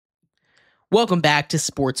Welcome back to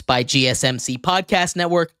Sports by GSMC Podcast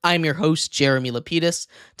Network. I'm your host, Jeremy Lapidus.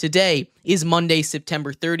 Today is Monday,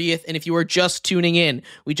 September 30th, and if you are just tuning in,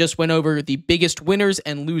 we just went over the biggest winners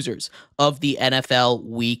and losers of the NFL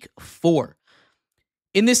Week 4.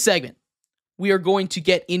 In this segment, we are going to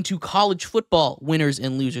get into college football winners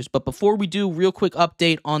and losers, but before we do, real quick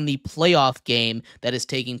update on the playoff game that is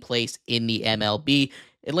taking place in the MLB.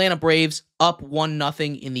 Atlanta Braves up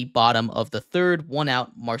 1-0 in the bottom of the third. One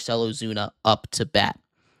out, Marcell Ozuna up to bat.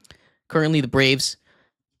 Currently, the Braves,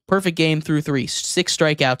 perfect game through 3. 6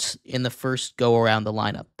 strikeouts in the first go-around the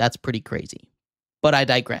lineup. That's pretty crazy. But I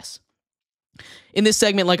digress. In this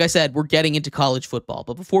segment, like I said, we're getting into college football.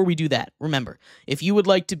 But before we do that, remember, if you would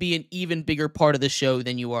like to be an even bigger part of the show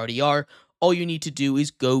than you already are, all you need to do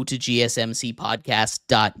is go to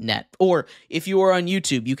gsmcpodcast.net. Or if you are on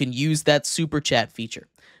YouTube, you can use that super chat feature.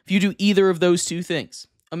 If you do either of those two things,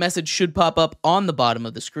 a message should pop up on the bottom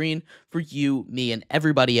of the screen for you, me, and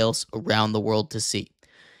everybody else around the world to see.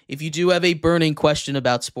 If you do have a burning question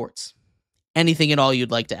about sports, anything at all you'd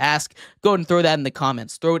like to ask, go ahead and throw that in the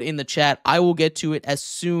comments. Throw it in the chat. I will get to it as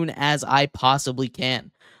soon as I possibly can.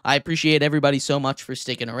 I appreciate everybody so much for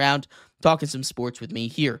sticking around, talking some sports with me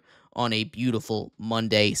here on a beautiful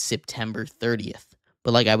Monday, September 30th.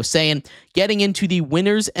 But like I was saying, getting into the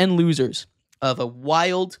winners and losers of a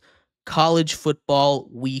wild college football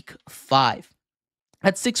Week 5.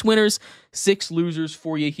 Had 6 winners, 6 losers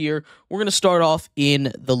for you here. We're going to start off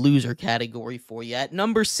in the loser category for you. At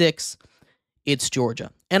number 6, it's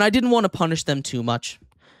Georgia. And I didn't want to punish them too much.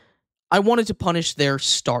 I wanted to punish their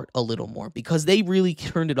start a little more because they really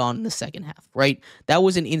turned it on in the second half, right? That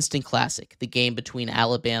was an instant classic, the game between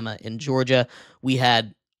Alabama and Georgia. We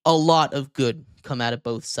had a lot of good come out of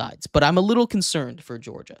both sides, but I'm a little concerned for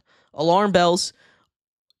Georgia. Alarm bells,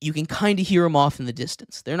 you can kind of hear them off in the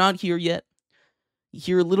distance. They're not here yet. You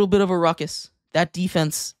hear a little bit of a ruckus. That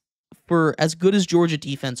defense, for as good as Georgia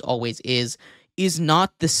defense always is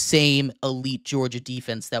not the same elite Georgia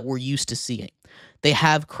defense that we're used to seeing. They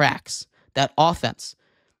have cracks. That offense,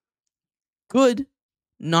 good,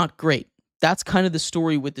 not great. That's kind of the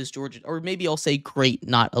story with this Georgia, or maybe I'll say great,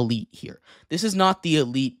 not elite here. This is not the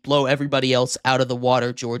elite, blow everybody else out of the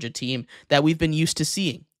water Georgia team that we've been used to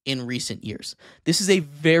seeing in recent years. This is a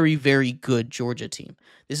very, very good Georgia team.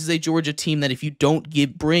 This is a Georgia team that if you don't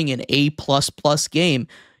bring an A++ game,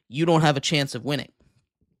 you don't have a chance of winning.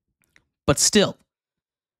 But still,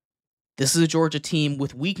 this is a Georgia team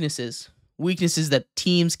with weaknesses that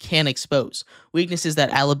teams can expose, weaknesses that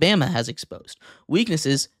Alabama has exposed,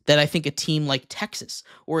 weaknesses that I think a team like Texas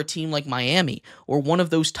or a team like Miami or one of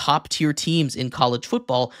those top-tier teams in college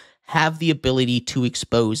football have the ability to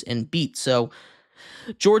expose and beat. So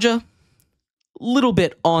Georgia, little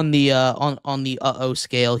bit on the uh-oh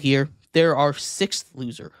scale here. They're our 6th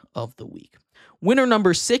loser of the week. Winner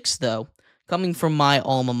number 6, though, coming from my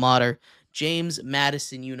alma mater, James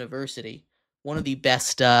Madison University, one of the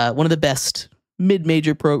best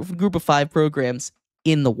mid-major group of 5 programs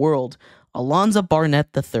in the world. Alonzo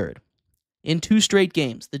Barnett III. In 2 straight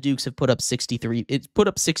games, the Dukes have put up 60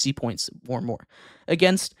 points or more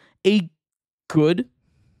against a good,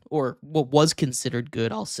 or what was considered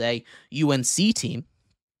good, I'll say, UNC team.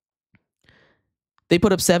 They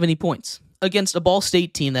put up 70 points against a Ball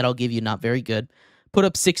State team that I'll give you not very good. Put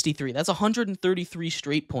up 63. That's 133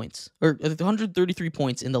 straight points, or 133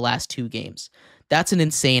 points in the last 2 games. That's an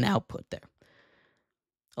insane output there.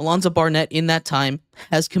 Alonzo Barnett in that time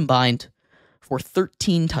has combined for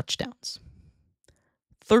 13 touchdowns.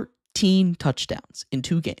 13 touchdowns in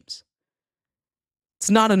 2 games. It's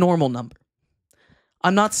not a normal number.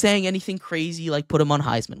 I'm not saying anything crazy like put him on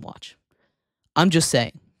Heisman watch. I'm just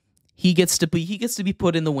saying he gets to be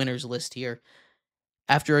put in the winners list here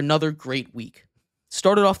after another great week.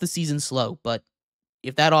 Started off the season slow, but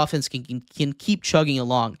if that offense can keep chugging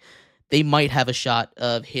along, they might have a shot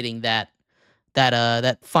of hitting that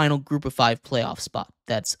final group of 5 playoff spot.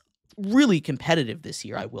 That's really competitive this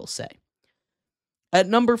year, I will say. At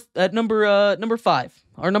number 5,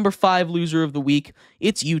 our number 5 loser of the week,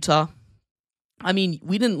 it's Utah. I mean,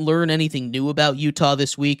 we didn't learn anything new about Utah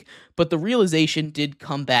this week, but the realization did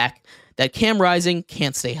come back that Cam Rising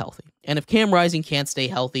can't stay healthy. And if Cam Rising can't stay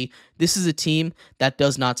healthy, this is a team that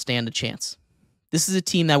does not stand a chance. This is a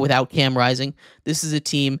team that without Cam Rising, this is a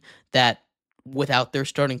team that without their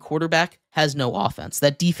starting quarterback has no offense.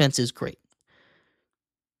 That defense is great.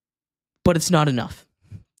 But it's not enough.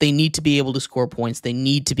 They need to be able to score points. They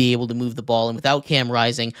need to be able to move the ball. And without Cam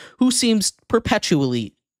Rising, who seems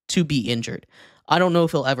perpetually to be injured, I don't know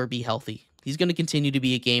if he'll ever be healthy. He's going to continue to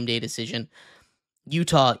be a game day decision.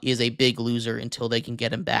 Utah is a big loser until they can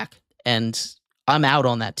get him back. And I'm out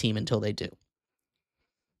on that team until they do.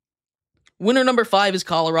 Winner number 5 is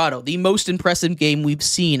Colorado, the most impressive game we've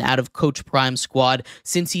seen out of Coach Prime's squad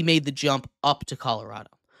since he made the jump up to Colorado.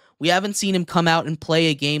 We haven't seen him come out and play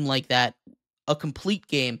a game like that, a complete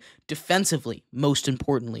game, defensively, most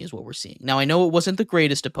importantly, is what we're seeing. Now, I know it wasn't the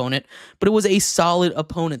greatest opponent, but it was a solid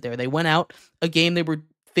opponent there. They went out a game they were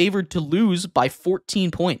favored to lose by 14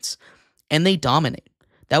 points, and they dominate.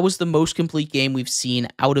 That was the most complete game we've seen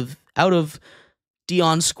out of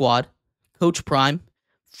Dion's squad. Coach Prime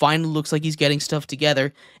finally looks like he's getting stuff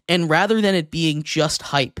together, and rather than it being just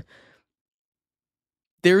hype,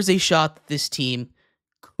 there's a shot that this team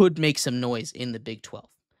could make some noise in the Big 12.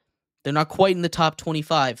 They're not quite in the top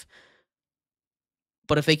 25,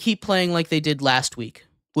 but if they keep playing like they did last week,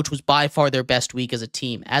 which was by far their best week as a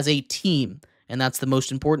team, and that's the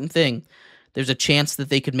most important thing, there's a chance that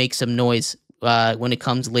they could make some noise when it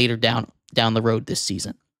comes later down the road this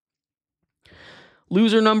season.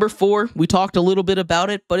 Loser number 4, we talked a little bit about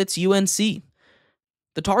it, but it's UNC.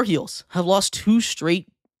 The Tar Heels have lost 2 straight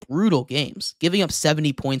brutal games, giving up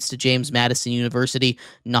 70 points to James Madison University.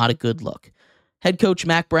 Not a good look. Head coach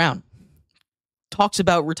Mac Brown talks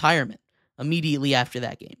about retirement immediately after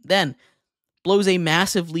that game. Then blows a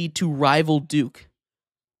massive lead to rival Duke.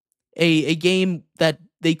 A game that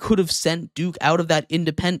they could have sent Duke out of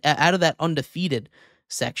that undefeated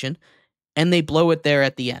section, and they blow it there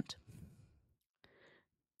at the end.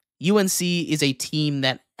 UNC is a team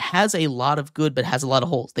that has a lot of good, but has a lot of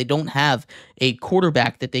holes. They don't have a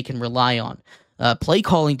quarterback that they can rely on. Play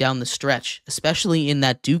calling down the stretch, especially in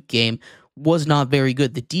that Duke game, was not very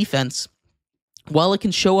good. The defense, while it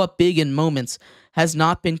can show up big in moments, has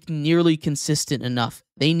not been nearly consistent enough.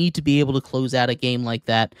 They need to be able to close out a game like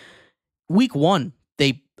that. Week 1,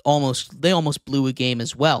 they almost blew a game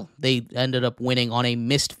as well. They ended up winning on a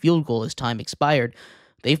missed field goal as time expired.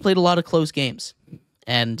 They've played a lot of close games,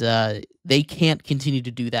 and they can't continue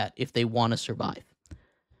to do that if they want to survive.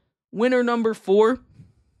 Winner number 4,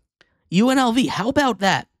 UNLV. How about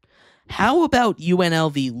that? How about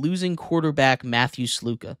UNLV losing quarterback Matthew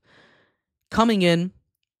Sluka? Coming in,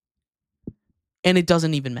 and it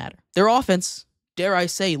doesn't even matter. Their offense, dare I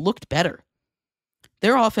say, looked better.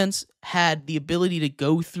 Their offense had the ability to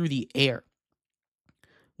go through the air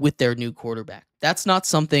with their new quarterback. That's not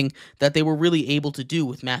something that they were really able to do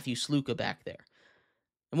with Matthew Sluka back there.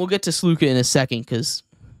 And we'll get to Sluka in a second because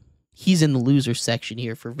he's in the loser section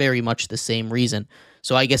here for very much the same reason.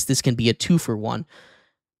 So I guess this can be a 2-for-1.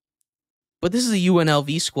 But this is a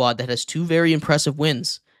UNLV squad that has 2 very impressive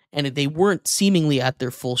wins, and they weren't seemingly at their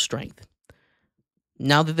full strength.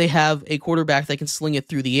 Now that they have a quarterback that can sling it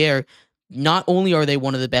through the air, not only are they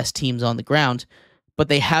one of the best teams on the ground, but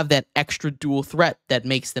they have that extra dual threat that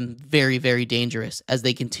makes them very, very dangerous as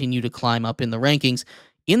they continue to climb up in the rankings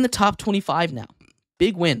in the top 25 now.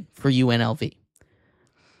 Big win for UNLV.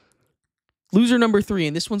 Loser number 3,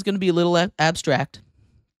 and this one's going to be a little abstract.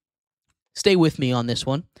 Stay with me on this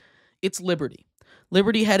one. It's Liberty.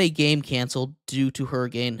 Liberty had a game canceled due to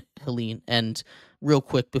Hurricane Helene, and real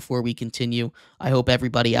quick before we continue, I hope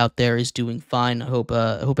everybody out there is doing fine. I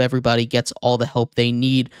hope everybody gets all the help they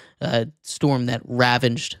need. Storm that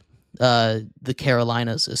ravaged the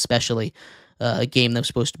Carolinas, especially a game that was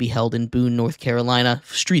supposed to be held in Boone, North Carolina.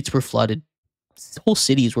 Streets were flooded. Whole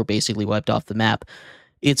cities were basically wiped off the map.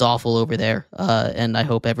 It's awful over there, and I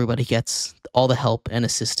hope everybody gets all the help and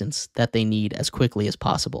assistance that they need as quickly as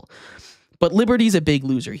possible. But Liberty's a big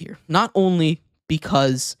loser here, not only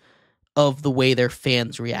because of the way their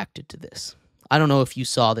fans reacted to this. I don't know if you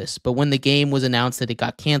saw this, but when the game was announced that it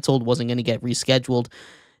got canceled, wasn't going to get rescheduled,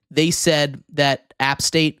 they said that App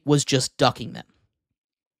State was just ducking them.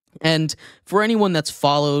 And for anyone that's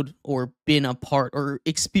followed or been a part or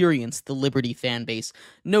experienced the Liberty fan base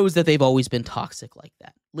knows that they've always been toxic like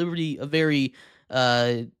that. Liberty, a very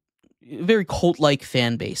cult-like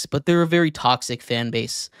fan base, but they're a very toxic fan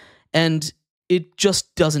base. And it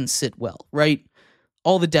just doesn't sit well, right?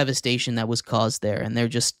 All the devastation that was caused there, and they're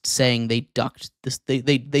just saying they ducked this. They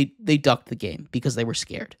ducked the game because they were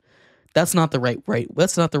scared. That's not the right.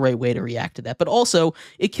 That's not the right way to react to that. But also,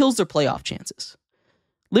 it kills their playoff chances.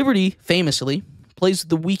 Liberty famously plays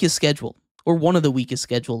the weakest schedule, or one of the weakest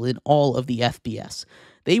schedule in all of the FBS.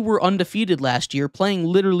 They were undefeated last year, playing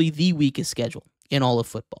literally the weakest schedule in all of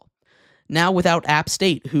football. Now without App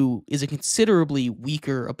State, who is a considerably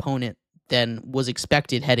weaker opponent than was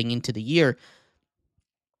expected heading into the year,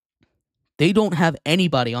 they don't have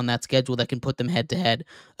anybody on that schedule that can put them head-to-head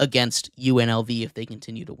against UNLV if they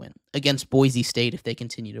continue to win, against Boise State if they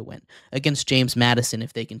continue to win, against James Madison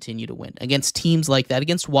if they continue to win, against teams like that,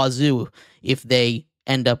 against Wazoo if they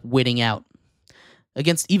end up winning out,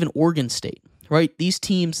 against even Oregon State, right? These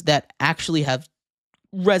teams that actually have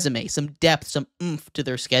resume, some depth, some oomph to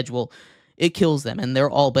their schedule. It kills them, and they're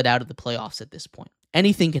all but out of the playoffs at this point.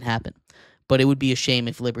 Anything can happen, but it would be a shame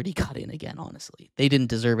if Liberty got in again, honestly. They didn't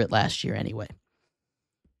deserve it last year anyway.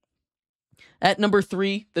 At number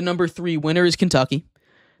 3, the number 3 winner is Kentucky.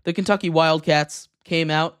 The Kentucky Wildcats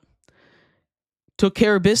came out, took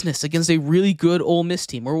care of business against a really good Ole Miss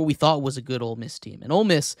team, or what we thought was a good Ole Miss team. And Ole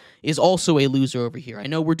Miss is also a loser over here. I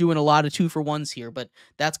know we're doing a lot of 2-for-1s here, but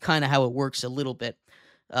that's kind of how it works a little bit.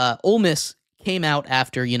 Ole Miss came out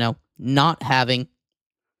after, not having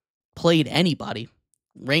played anybody,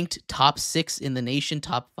 ranked top 6 in the nation,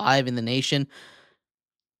 top 5 in the nation,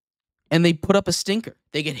 and they put up a stinker.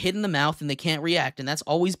 They get hit in the mouth and they can't react, and that's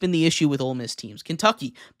always been the issue with Ole Miss teams.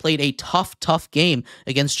 Kentucky played a tough game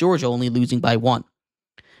against Georgia, only losing by 1.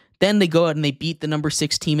 Then they go out and they beat the number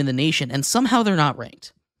 6 team in the nation, and somehow they're not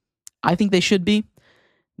ranked. I think they should be.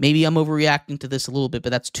 Maybe I'm overreacting to this a little bit, but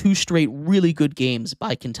that's 2 straight really good games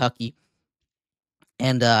by Kentucky,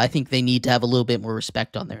 and I think they need to have a little bit more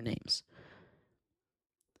respect on their names.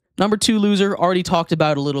 Number 2 loser, already talked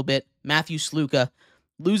about a little bit, Matthew Sluka.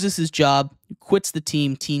 Loses his job, quits the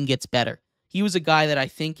team gets better. He was a guy that I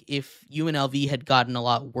think if UNLV had gotten a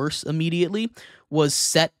lot worse immediately, was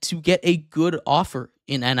set to get a good offer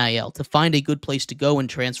in NIL, to find a good place to go in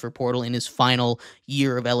transfer portal in his final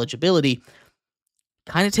year of eligibility.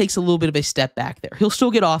 Kind of takes a little bit of a step back there. He'll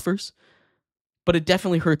still get offers, but it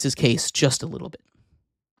definitely hurts his case just a little bit.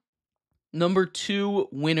 Number 2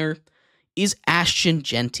 winner is Ashton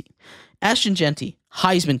Jeanty. Ashton Jeanty,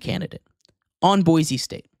 Heisman candidate on Boise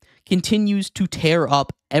State, continues to tear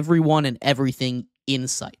up everyone and everything in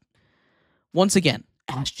sight. Once again,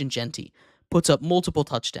 Ashton Jeanty puts up multiple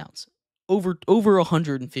touchdowns, over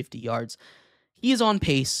 150 yards. He is on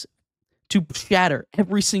pace to shatter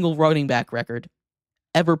every single running back record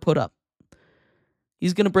ever put up.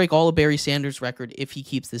 He's going to break all of Barry Sanders' record if he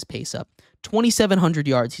keeps this pace up. 2,700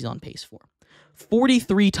 yards he's on pace for.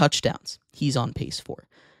 43 touchdowns he's on pace for.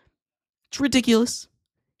 It's ridiculous.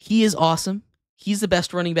 He is awesome. He's the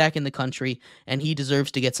best running back in the country, and he deserves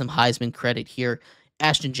to get some Heisman credit here.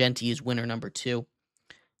 Ashton Jeanty is winner number 2.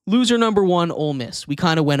 Loser number 1, Ole Miss. We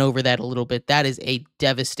kind of went over that a little bit. That is a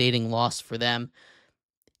devastating loss for them,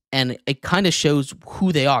 and it kind of shows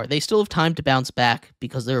who they are. They still have time to bounce back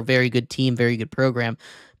because they're a very good team, very good program,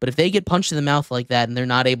 but if they get punched in the mouth like that and they're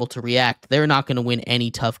not able to react, they're not going to win any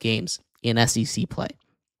tough games in SEC play.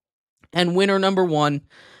 And winner number 1,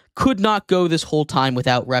 could not go this whole time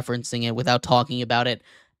without referencing it, without talking about it,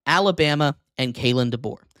 Alabama and Kalen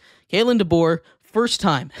DeBoer. Kalen DeBoer, first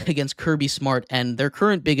time against Kirby Smart and their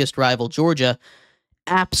current biggest rival, Georgia,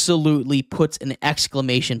 absolutely puts an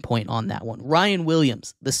exclamation point on that one. Ryan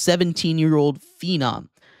Williams, the 17-year-old phenom,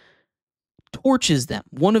 torches them.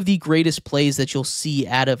 One of the greatest plays that you'll see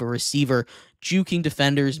out of a receiver, juking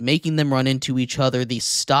defenders, making them run into each other, the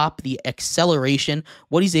stop, the acceleration,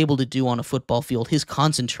 what he's able to do on a football field, his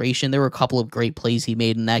concentration. There were a couple of great plays he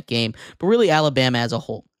made in that game, but really Alabama as a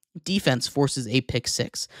whole. Defense forces a pick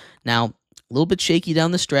 6. Now, a little bit shaky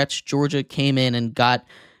down the stretch. Georgia came in and got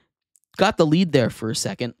the lead there for a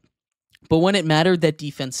second, but when it mattered, that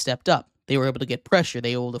defense stepped up. They were able to get pressure.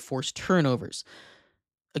 They were able to force turnovers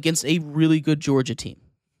against a really good Georgia team.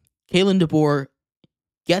 Kalen DeBoer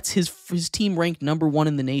gets his team ranked number 1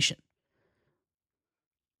 in the nation.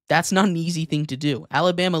 That's not an easy thing to do.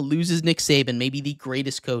 Alabama loses Nick Saban, maybe the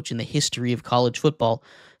greatest coach in the history of college football.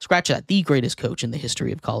 Scratch that, the greatest coach in the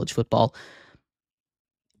history of college football.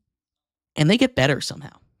 And they get better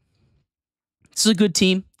somehow. This is a good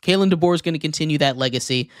team. Kalen DeBoer is going to continue that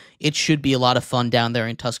legacy. It should be a lot of fun down there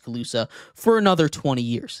in Tuscaloosa for another 20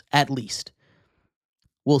 years, at least.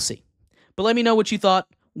 We'll see. But let me know what you thought.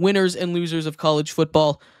 Winners and losers of college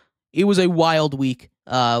football. It was a wild week.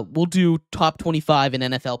 We'll do top 25 in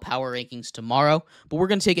NFL power rankings tomorrow, but we're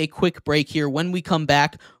going to take a quick break here. When we come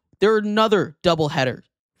back, there's another doubleheader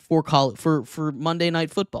for Monday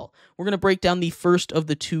Night Football. We're going to break down the first of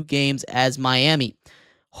the 2 games as Miami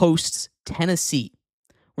hosts Tennessee.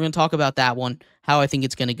 We're going to talk about that one, how I think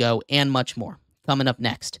it's going to go, and much more coming up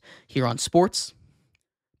next here on Sports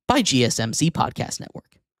by GSMC Podcast Network.